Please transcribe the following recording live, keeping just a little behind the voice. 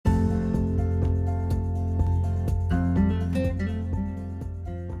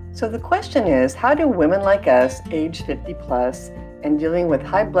So the question is, how do women like us, age 50 plus, and dealing with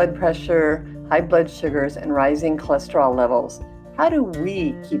high blood pressure, high blood sugars, and rising cholesterol levels, how do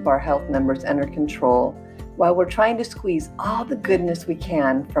we keep our health numbers under control while we're trying to squeeze all the goodness we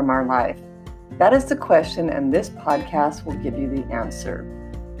can from our life? That is the question, and this podcast will give you the answer.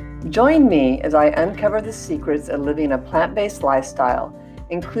 Join me as I uncover the secrets of living a plant-based lifestyle,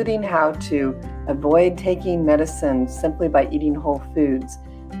 including how to avoid taking medicine simply by eating whole foods,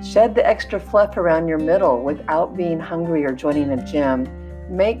 shed the extra fluff around your middle without being hungry or joining a gym,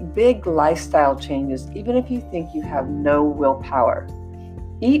 make big lifestyle changes even if you think you have no willpower.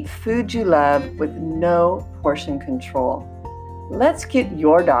 Eat food you love with no portion control. Let's get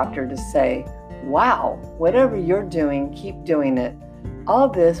your doctor to say, wow, whatever you're doing, keep doing it. All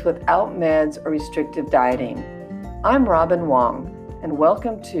this without meds or restrictive dieting. I'm Robin Wong, and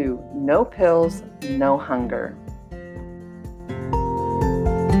welcome to No Pills, No Hunger.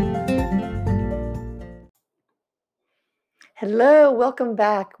 Hello, welcome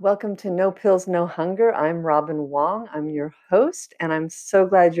back. Welcome to No Pills, No Hunger. I'm Robin Wong. I'm your host, and I'm so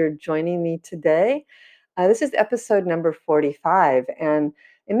glad you're joining me today. This is episode number 45, and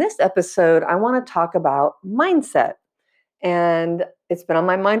in this episode, I want to talk about mindset. And it's been on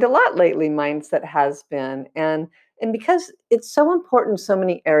my mind a lot lately, mindset has been. And because it's so important in so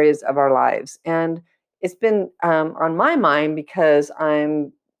many areas of our lives. And it's been on my mind because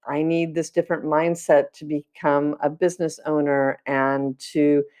I need this different mindset to become a business owner and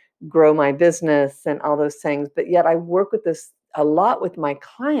to grow my business and all those things. But yet I work with this a lot with my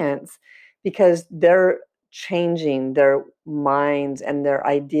clients because they're changing their minds and their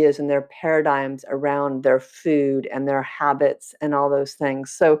ideas and their paradigms around their food and their habits and all those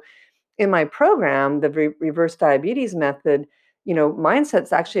things. So in my program, the reverse diabetes method,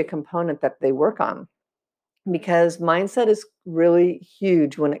 mindset's actually a component that they work on because mindset is really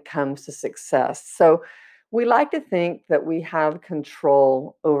huge when it comes to success. So we like to think that we have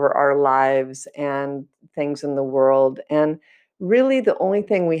control over our lives and things in the world. And really, the only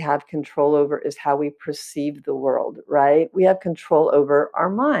thing we have control over is how we perceive the world, right? We have control over our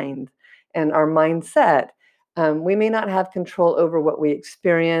mind and our mindset. We may not have control over what we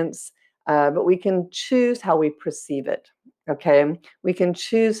experience, but we can choose how we perceive it. Okay. We can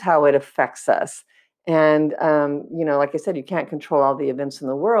choose how it affects us. And like I said, you can't control all the events in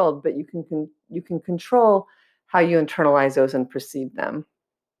the world, but you can control how you internalize those and perceive them.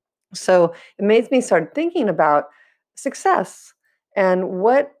 So it made me start thinking about success and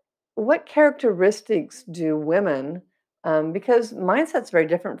what characteristics do women, because mindset's very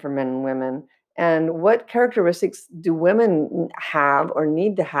different for men and women, and what characteristics do women have or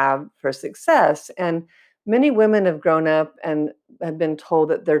need to have for success? And many women have grown up and have been told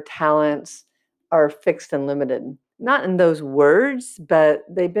that their talents are fixed and limited. Not in those words, but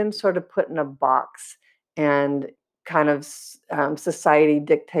they've been sort of put in a box and kind of society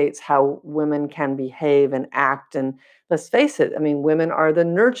dictates how women can behave and act. And let's face it, I mean, women are the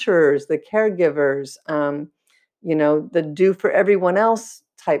nurturers, the caregivers, the do for everyone else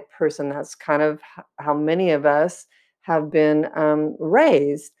type person. That's kind of how many of us have been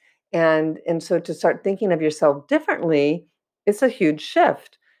raised. And so to start thinking of yourself differently, it's a huge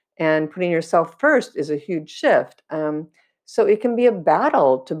shift. And putting yourself first is a huge shift. So it can be a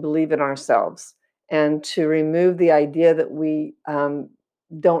battle to believe in ourselves and to remove the idea that we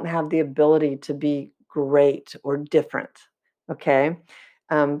don't have the ability to be great or different. Okay.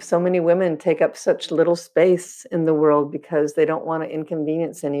 So many women take up such little space in the world because they don't want to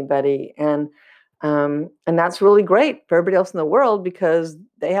inconvenience anybody. And that's really great for everybody else in the world because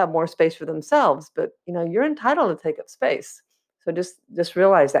they have more space for themselves. But you're entitled to take up space. So just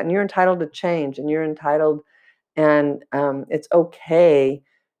realize that, and you're entitled to change, and you're entitled, and it's okay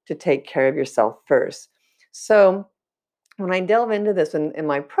to take care of yourself first. So when I delve into this in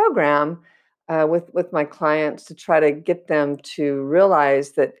my program with my clients to try to get them to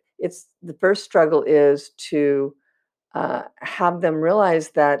realize that it's the first struggle is to have them realize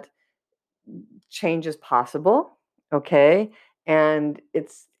that change is possible, okay? And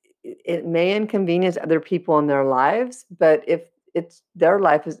it may inconvenience other people in their lives, but if it's their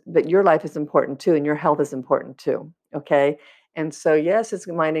life is but your life is important too, and your health is important too, okay? And so yes, it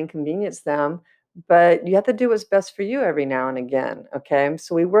might inconvenience them, but you have to do what's best for you every now and again, okay?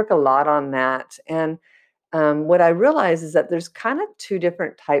 So we work a lot on that. And what I realize is that there's kind of two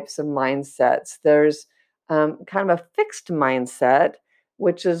different types of mindsets. There's kind of a fixed mindset,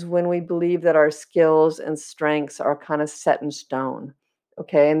 which is when we believe that our skills and strengths are kind of set in stone,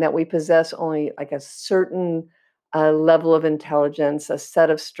 okay, and that we possess only like a certain level of intelligence, a set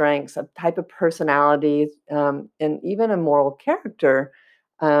of strengths, a type of personality, and even a moral character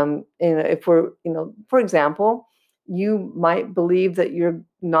If we're, for example, you might believe that you're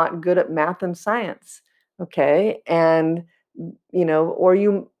not good at math and science, okay? And, or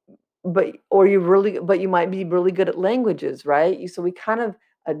you might be really good at languages, right? So we kind of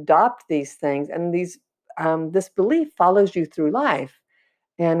adopt these things, and this belief follows you through life.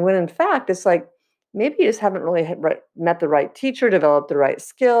 And when in fact, it's like maybe you just haven't really met the right teacher, developed the right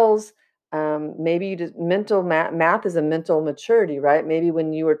skills. Maybe you just math is a mental maturity, right? Maybe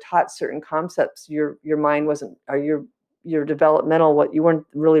when you were taught certain concepts, your mind wasn't, or your developmental, what you weren't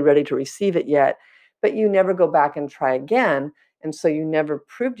really ready to receive it yet, but you never go back and try again. And so you never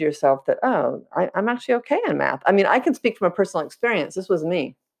proved yourself that, oh, I'm actually okay in math. I mean, I can speak from a personal experience. This was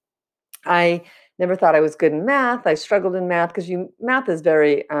me. I never thought I was good in math. I struggled in math because math is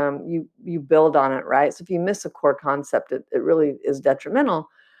very you build on it, right? So if you miss a core concept, it really is detrimental.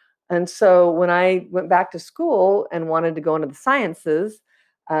 And so when I went back to school and wanted to go into the sciences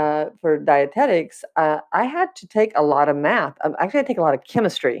for dietetics, I had to take a lot of math. Actually, I take a lot of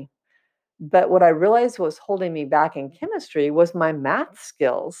chemistry. But what I realized was holding me back in chemistry was my math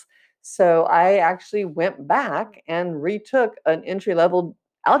skills. So I actually went back and retook an entry level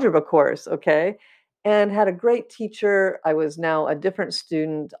algebra course, okay, and had a great teacher. I was now a different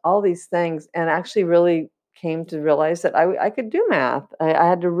student, all these things, and actually really came to realize that I could do math. I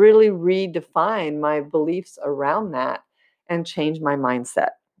had to really redefine my beliefs around that and change my mindset,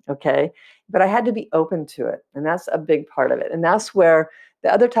 okay? But I had to be open to it, and that's a big part of it. And that's where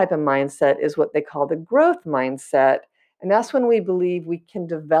the other type of mindset is what they call the growth mindset. And that's when we believe we can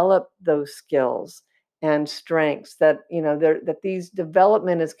develop those skills and strengths that, that these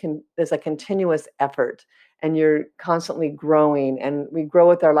development is a continuous effort, and you're constantly growing, and we grow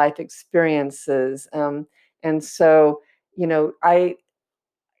with our life experiences. And so, I,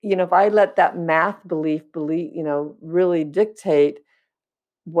 if I let that math belief, really dictate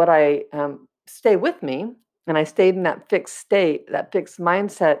what I stay with me, and I stayed in that fixed state, that fixed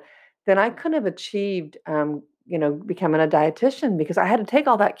mindset, then I couldn't have achieved, becoming a dietitian, because I had to take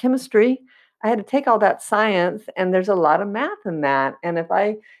all that chemistry, I had to take all that science, and there's a lot of math in that. And if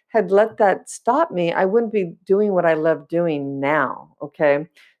I had let that stop me, I wouldn't be doing what I love doing now. Okay.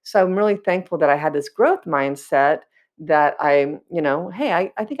 So I'm really thankful that I had this growth mindset that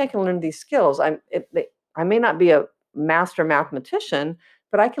hey, I think I can learn these skills. I may not be a master mathematician,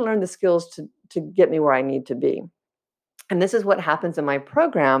 but I can learn the skills to get me where I need to be. And this is what happens in my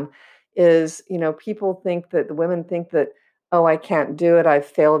program is, people think that the women think that, oh, I can't do it. I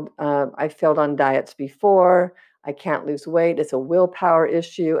failed on diets before. I can't lose weight. It's a willpower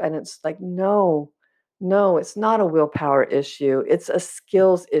issue. And it's like, no, no, it's not a willpower issue. It's a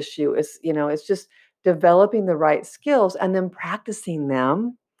skills issue. It's just developing the right skills and then practicing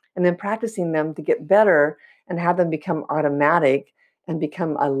them to get better and have them become automatic and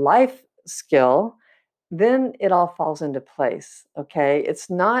become a life skill. Then it all falls into place. Okay. It's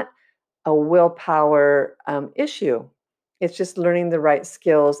not a willpower issue. It's just learning the right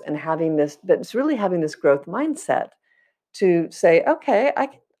skills and but it's really having this growth mindset to say, okay,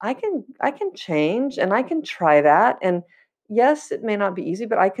 I can change, and I can try that. And yes, it may not be easy,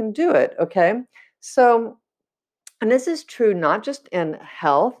 but I can do it. Okay. So, and this is true not just in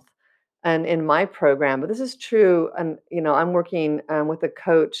health and in my program, but this is true. And, I'm working with a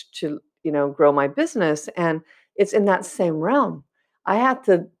coach to, grow my business. And it's in that same realm. I have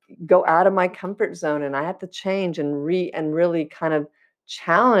to go out of my comfort zone, and I have to change and really kind of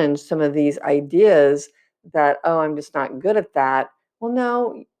challenge some of these ideas that, oh, I'm just not good at that. Well,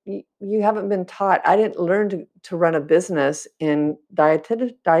 no, you haven't been taught. I didn't learn to run a business in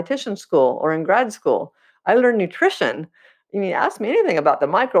dietitian school or in grad school. I learned nutrition. You mean, ask me anything about the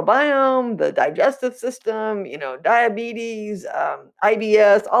microbiome, the digestive system, diabetes,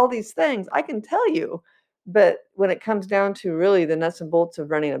 IBS, all these things, I can tell you. But when it comes down to really the nuts and bolts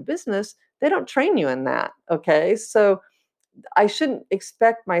of running a business, they don't train you in that. Okay. So I shouldn't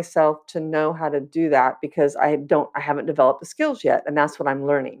expect myself to know how to do that, because I haven't developed the skills yet. And that's what I'm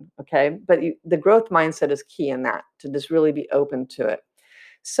learning. Okay. But the growth mindset is key in that, to just really be open to it.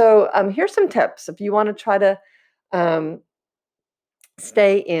 So here's some tips if you want to try to um,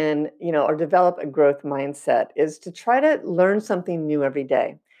 stay in, or develop a growth mindset, is to try to learn something new every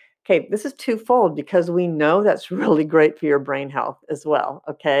day. Okay, this is twofold, because we know that's really great for your brain health as well.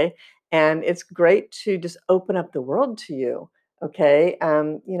 Okay, and it's great to just open up the world to you. Okay,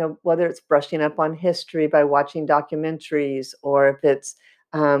 whether it's brushing up on history by watching documentaries, or if it's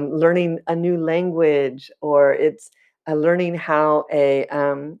learning a new language, or it's learning how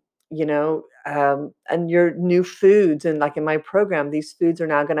and your new foods. And like in my program, these foods are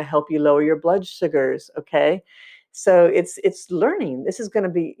now going to help you lower your blood sugars. Okay. So it's learning. This is going to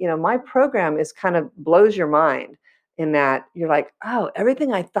be, my program is kind of blows your mind in that you're like, oh,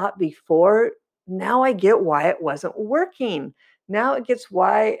 everything I thought before, now I get why it wasn't working. Now it gets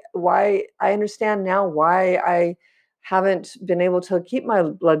why I understand now why I haven't been able to keep my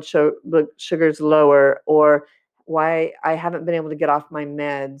blood sugars lower, or why I haven't been able to get off my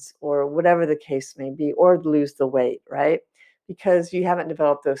meds, or whatever the case may be, or lose the weight, right? Because you haven't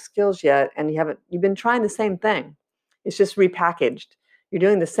developed those skills yet, and you've been trying the same thing. It's just repackaged. You're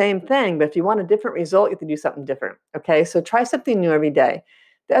doing the same thing, but if you want a different result, you have to do something different. Okay, so try something new every day.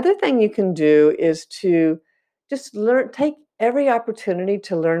 The other thing you can do is to just take every opportunity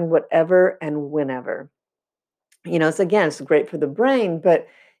to learn whatever and whenever. It's great for the brain, but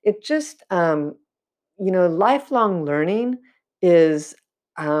it just, lifelong learning is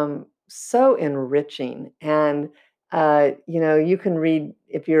so enriching. And, you can read,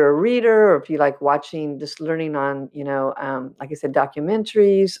 if you're a reader, or if you like watching, just learning on, like I said,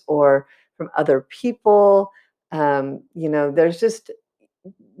 documentaries or from other people. There's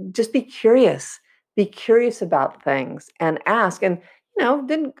just be curious about things and ask. And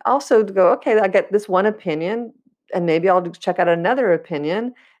then also to go, okay, I get this one opinion, and maybe I'll check out another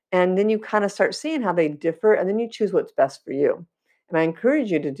opinion. And then you kind of start seeing how they differ, and then you choose what's best for you. And I encourage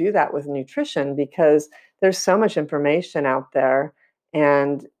you to do that with nutrition, because there's so much information out there.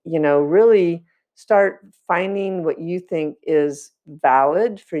 And really start finding what you think is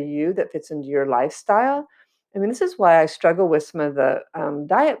valid for you, that fits into your lifestyle. I mean, this is why I struggle with some of the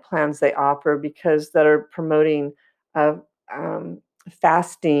diet plans they offer, because that are promoting uh, um,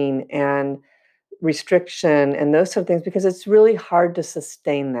 fasting and restriction and those sort of things, because it's really hard to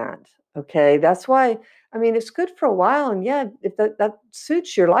sustain that. Okay, that's why. I mean, it's good for a while, and yeah, if that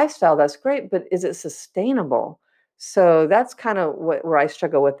suits your lifestyle, that's great. But is it sustainable? So that's kind of where I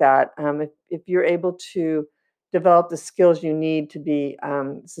struggle with that. If you're able to develop the skills you need to be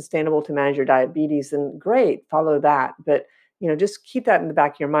sustainable to manage your diabetes, then great, follow that. But just keep that in the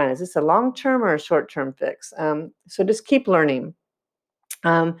back of your mind. Is this a long term or a short term fix? So just keep learning.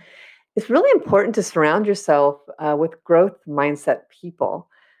 Um, it's really important to surround yourself with growth mindset people.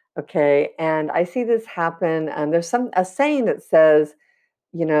 Okay, and I see this happen. And there's a saying that says,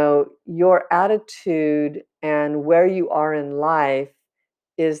 your attitude and where you are in life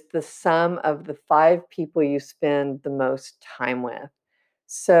is the sum of the 5 people you spend the most time with.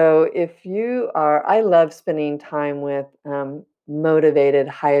 So if I love spending time with motivated,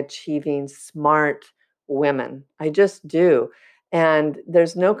 high achieving, smart women. I just do. And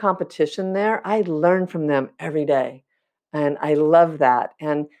there's no competition there. I learn from them every day. And I love that.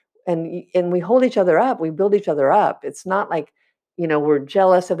 And we hold each other up. We build each other up. It's not like, we're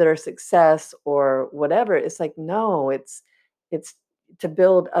jealous of their success or whatever. It's like, no, it's to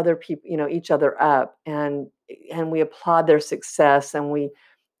build other people, each other up. And we applaud their success, and we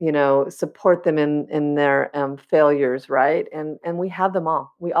support them in their failures, right? And we have them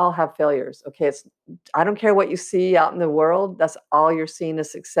all. We all have failures. Okay, I don't care what you see out in the world. That's all you're seeing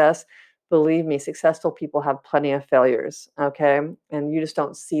is success. Believe me, successful people have plenty of failures. Okay, and you just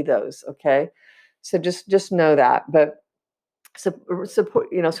don't see those. Okay, so just know that. But support,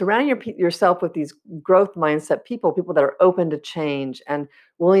 surround yourself with these growth mindset people that are open to change and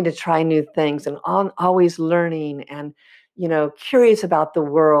willing to try new things, and always learning, and curious about the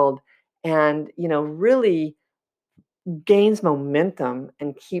world, and really gains momentum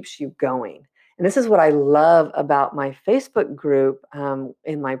and keeps you going. And this is what I love about my Facebook group,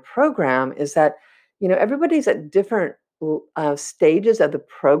 in my program, is that everybody's at different stages of the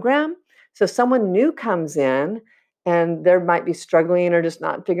program. So someone new comes in, and they might be struggling or just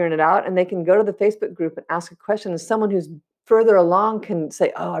not figuring it out, and they can go to the Facebook group and ask a question, and someone who's further along can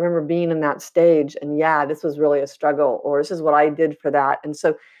say, oh, I remember being in that stage, and yeah, this was really a struggle, or this is what I did for that. And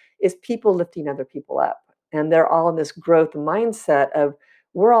so it's people lifting other people up, and they're all in this growth mindset of,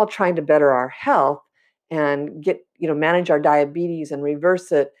 we're all trying to better our health and manage our diabetes and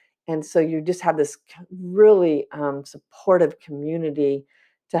reverse it. And so you just have this really supportive community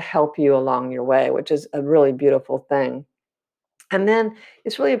to help you along your way, which is a really beautiful thing. And then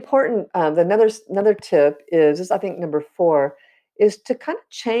it's really important. Another tip is I think number 4, is to kind of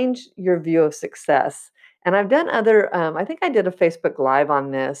change your view of success. And I've done I think I did a Facebook Live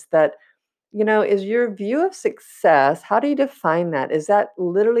on this, that is your view of success, how do you define that? Is that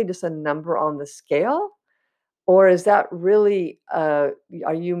literally just a number on the scale? Or is that really, are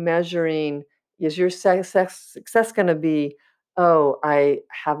you measuring, is your success going to be, oh, I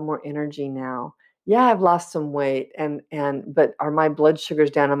have more energy now, Yeah, I've lost some weight, but are my blood sugars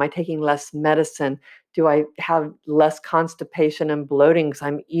down? Am I taking less medicine? Do I have less constipation and bloating because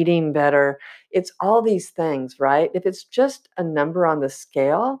I'm eating better? It's all these things, right? If it's just a number on the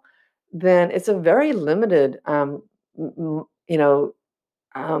scale, then it's a very limited, m- m- you know,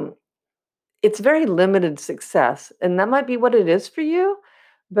 um, it's very limited success, and that might be what it is for you,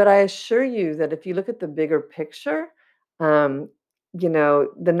 but I assure you that if you look at the bigger picture, um,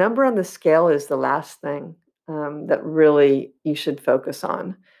 the number on the scale is the last thing, that really you should focus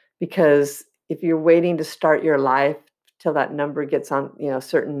on, because if you're waiting to start your life till that number gets on, a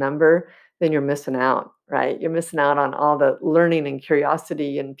certain number, then you're missing out, right? You're missing out on all the learning and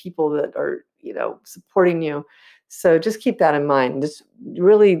curiosity and people that are, supporting you. So just keep that in mind. Just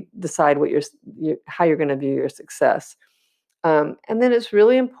really decide how you're going to view your success. And then it's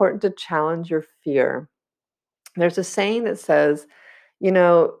really important to challenge your fear. There's a saying that says, you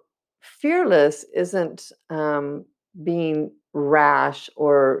know, fearless isn't being rash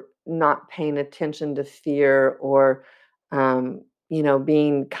or not paying attention to fear or,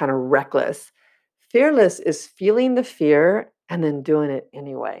 being kind of reckless. Fearless is feeling the fear and then doing it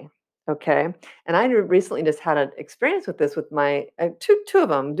anyway. Okay. And I recently just had an experience with this with my two of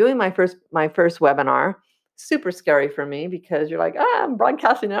them doing my first webinar. Super scary for me because you're like, I'm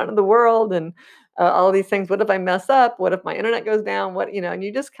broadcasting out in the world and all these things. What if I mess up? What if my internet goes down? And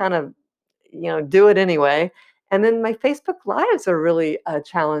you just kind of, do it anyway. And then my Facebook Lives are really a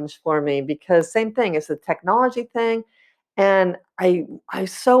challenge for me because same thing, it's a technology thing. And I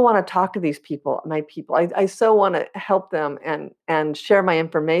so want to talk to these people, my people. I so want to help them and share my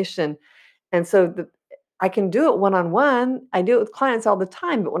information. And so I can do it one on one. I do it with clients all the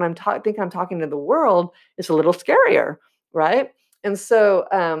time, but when think I'm talking to the world, it's a little scarier, right? And so,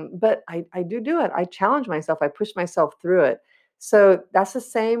 but I do it. I challenge myself. I push myself through it. So that's the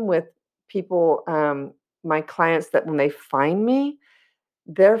same with people, my clients that when they find me,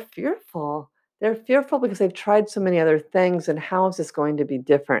 they're fearful. They're fearful because they've tried so many other things, and how is this going to be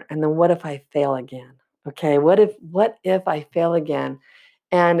different? And then what if I fail again? Okay, what if I fail again?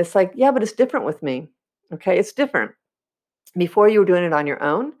 And it's like, yeah, but it's different with me. Okay, it's different. Before you were doing it on your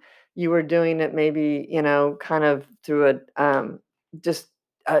own, you were doing it maybe, kind of through just,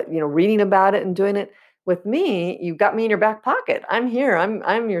 reading about it and doing it. With me, you got me in your back pocket. I'm here.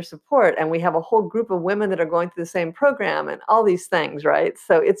 I'm your support, and we have a whole group of women that are going through the same program and all these things, right?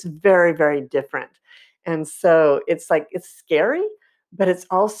 So it's very, very different, and so it's like it's scary, but it's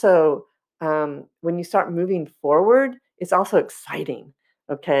also when you start moving forward, it's also exciting.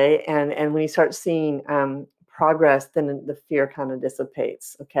 Okay, and when you start seeing progress, then the fear kind of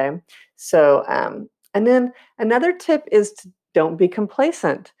dissipates. Okay. So, and then another tip is to don't be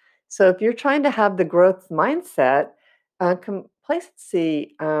complacent. So, if you're trying to have the growth mindset,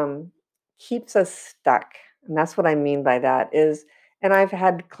 complacency keeps us stuck. And that's what I mean by that is, and I've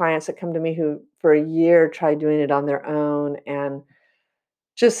had clients that come to me who for a year tried doing it on their own and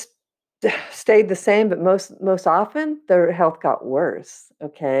just stayed the same, but most often their health got worse,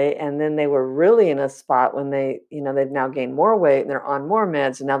 okay? And then they were really in a spot when they've now gained more weight and they're on more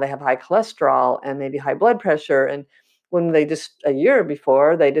meds and now they have high cholesterol and maybe high blood pressure. And when they just a year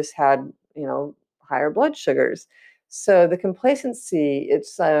before, they just had, higher blood sugars. So the complacency,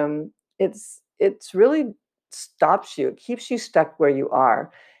 it's really stops you. It keeps you stuck where you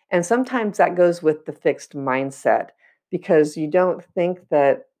are. And sometimes that goes with the fixed mindset because you don't think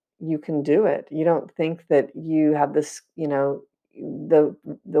that you can do it. You don't think that you have this, the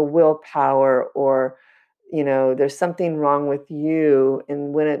willpower or there's something wrong with you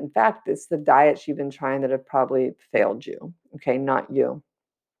and when in fact it's the diets you've been trying that have probably failed you. Okay, not you.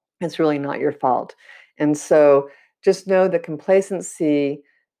 It's really not your fault. And so just know that complacency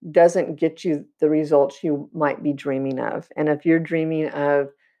doesn't get you the results you might be dreaming of. And if you're dreaming of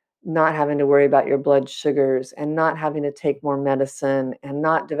not having to worry about your blood sugars and not having to take more medicine and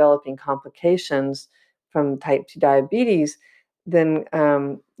not developing complications from type 2 diabetes, then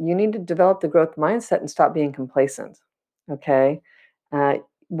you need to develop the growth mindset and stop being complacent. Okay. Uh,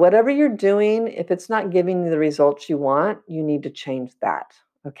 Whatever you're doing, if it's not giving you the results you want, you need to change that.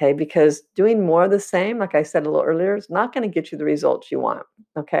 Okay, because doing more of the same, like I said a little earlier, is not going to get you the results you want.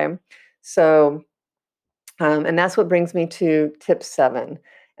 Okay, so and that's what brings me to tip 7,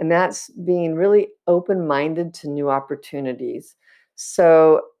 and that's being really open-minded to new opportunities.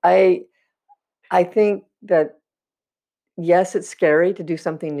 So I think that yes, it's scary to do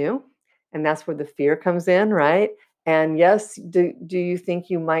something new, and that's where the fear comes in, right? And yes, do you think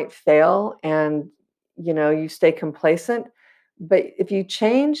you might fail and you stay complacent? But if you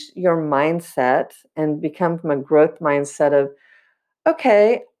change your mindset and become from a growth mindset of,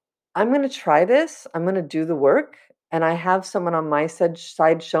 okay, I'm going to try this. I'm going to do the work. And I have someone on my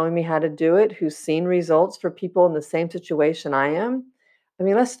side showing me how to do it who's seen results for people in the same situation I am. I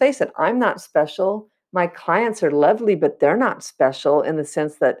mean, let's face it, I'm not special. My clients are lovely, but they're not special in the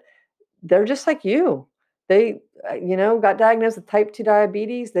sense that they're just like you. They, got diagnosed with type 2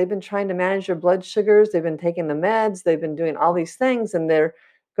 diabetes. They've been trying to manage their blood sugars. They've been taking the meds. They've been doing all these things, and their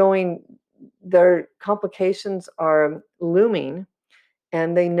complications are looming,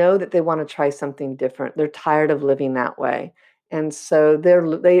 and they know that they want to try something different. They're tired of living that way. And so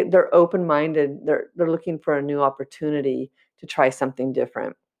they're open-minded. They're looking for a new opportunity to try something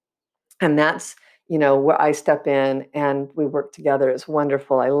different. And that's, where I step in and we work together. It's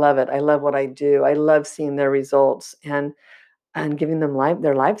wonderful. I love it. I love what I do. I love seeing their results and giving them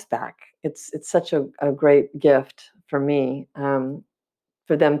their lives back. It's such a great gift for me,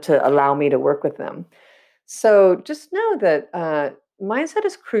 for them to allow me to work with them. So just know that mindset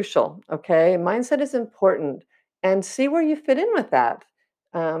is crucial, okay? Mindset is important, and see where you fit in with that.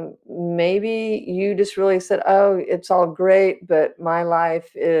 Maybe you just really said, oh, it's all great, but my life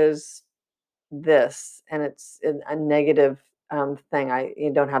is this, and it's a negative thing. I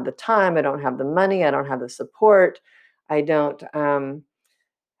don't have the time, I don't have the money, I don't have the support, I don't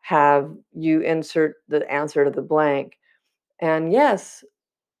have you insert the answer to the blank. And yes,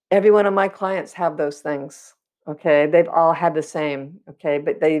 every one of my clients have those things. Okay. They've all had the same. Okay.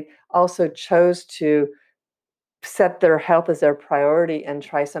 But they also chose to set their health as their priority and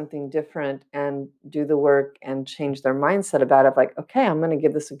try something different and do the work and change their mindset about it. Like, okay, I'm going to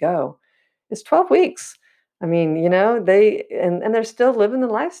give this a go. It's 12 weeks. I mean, and they're still living the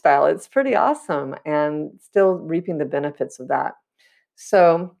lifestyle. It's pretty awesome and still reaping the benefits of that.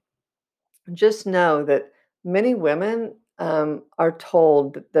 So just know that many women are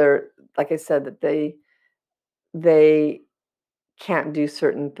told that like I said, that they can't do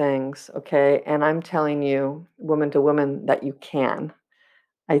certain things, okay? And I'm telling you, woman to woman, that you can.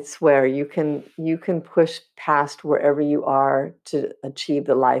 I swear you can push past wherever you are to achieve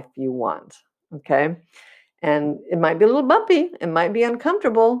the life you want, okay? And it might be a little bumpy, it might be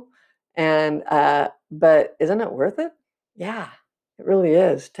uncomfortable, and but isn't it worth it? Yeah, it really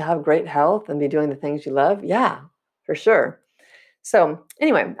is. To have great health and be doing the things you love, yeah, for sure. So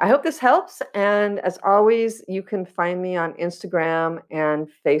anyway, I hope this helps. And as always, you can find me on Instagram and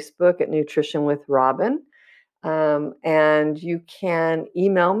Facebook at Nutrition with Robin. And you can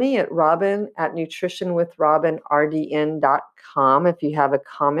email me at robin@nutritionwithrobinrdn.com if you have a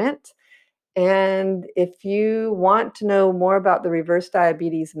comment. And if you want to know more about the Reverse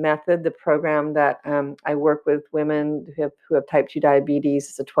Diabetes Method, the program that I work with women who have type 2 diabetes,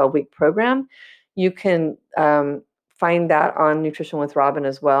 it's a 12-week program. You can find that on Nutrition with Robin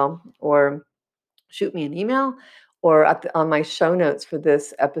as well, or shoot me an email, or on my show notes for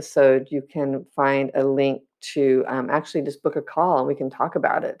this episode, you can find a link to actually just book a call and we can talk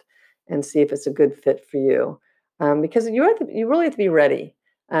about it and see if it's a good fit for you. Because you really have to be ready.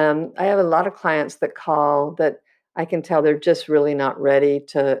 I have a lot of clients that call that I can tell they're just really not ready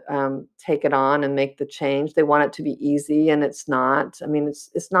to take it on and make the change. They want it to be easy, and it's not. I mean,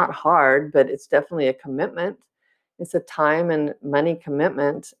 it's not hard, but it's definitely a commitment. It's a time and money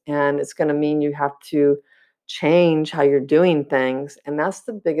commitment, and it's going to mean you have to change how you're doing things. And that's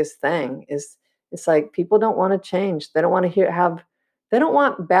the biggest thing. It's like people don't want to change. They don't want to they don't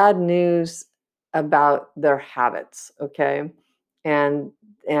want bad news about their habits, okay? And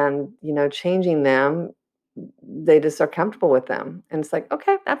changing them, they just are comfortable with them. And it's like,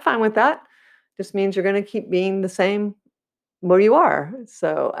 okay, I'm fine with that. Just means you're going to keep being the same where you are.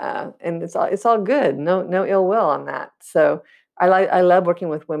 So, and it's all good. No ill will on that. So I love working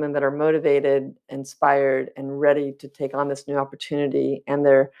with women that are motivated, inspired, and ready to take on this new opportunity. And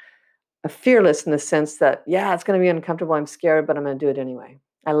they're fearless in the sense that, yeah, it's going to be uncomfortable. I'm scared, but I'm going to do it anyway.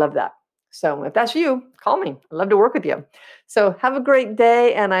 I love that. So if that's you, call me. I'd love to work with you. So have a great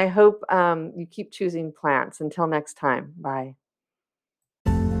day, and I hope you keep choosing plants. Until next time, bye.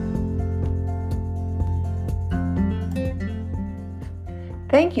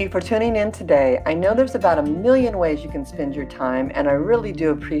 Thank you for tuning in today. I know there's about 1 million ways you can spend your time, and I really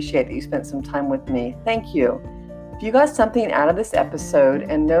do appreciate that you spent some time with me. Thank you. If you got something out of this episode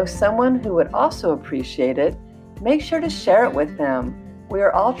and know someone who would also appreciate it, make sure to share it with them. We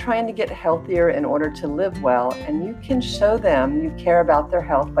are all trying to get healthier in order to live well, and you can show them you care about their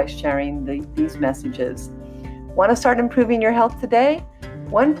health by sharing these messages. Want to start improving your health today?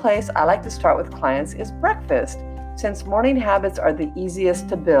 One place I like to start with clients is breakfast, since morning habits are the easiest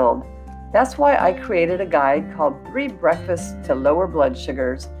to build. That's why I created a guide called 3 Breakfasts to Lower Blood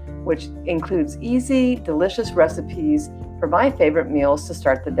Sugars, which includes easy, delicious recipes for my favorite meals to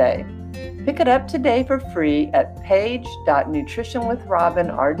start the day. Pick it up today for free at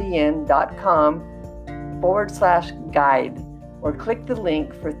page.nutritionwithRobin.com/guide, or click the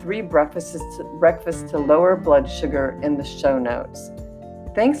link for 3 breakfasts to lower blood sugar in the show notes.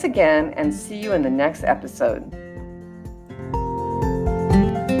 Thanks again, and see you in the next episode.